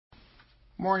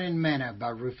Morning Manna by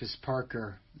Rufus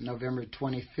Parker, November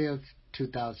 25th,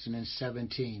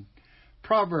 2017.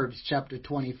 Proverbs chapter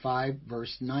 25,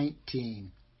 verse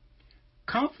 19.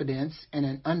 Confidence in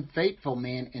an unfaithful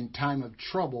man in time of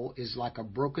trouble is like a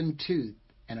broken tooth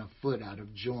and a foot out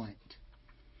of joint.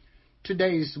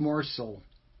 Today's morsel.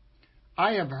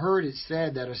 I have heard it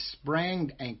said that a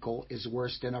sprained ankle is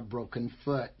worse than a broken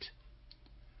foot.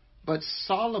 But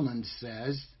Solomon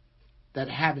says that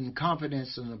having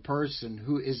confidence in a person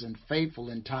who isn't faithful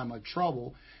in time of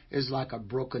trouble is like a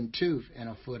broken tooth and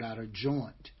a foot out of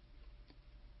joint.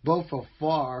 Both are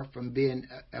far from being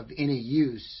of any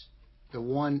use, the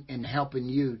one in helping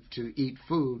you to eat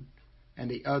food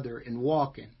and the other in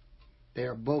walking. They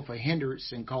are both a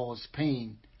hindrance and cause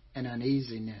pain and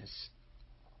uneasiness.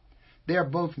 They are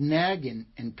both nagging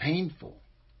and painful.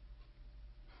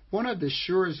 One of the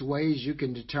surest ways you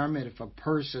can determine if a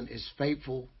person is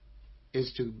faithful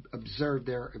is to observe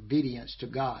their obedience to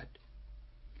God.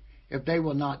 If they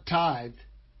will not tithe,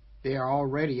 they are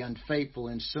already unfaithful,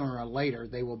 and sooner or later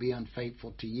they will be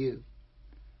unfaithful to you.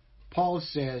 Paul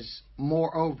says,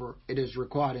 moreover, it is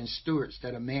required in stewards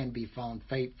that a man be found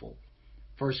faithful.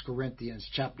 1 Corinthians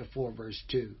chapter 4, verse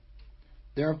 2.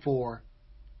 Therefore,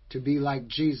 to be like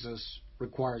Jesus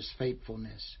requires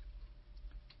faithfulness.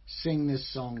 Sing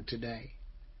this song today.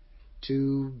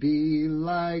 To be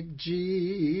like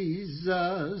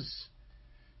Jesus,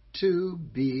 to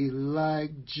be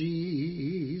like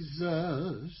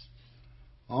Jesus,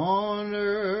 on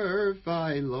earth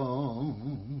I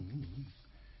long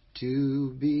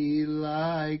to be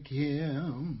like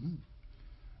Him,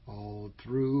 all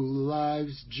through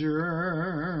life's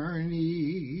journey,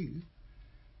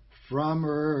 from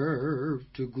earth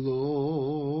to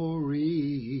glory,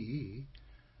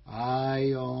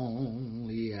 I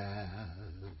only ask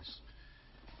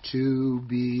to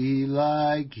be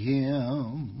like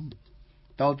Him.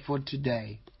 Thought for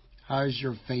today, how's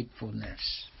your faithfulness?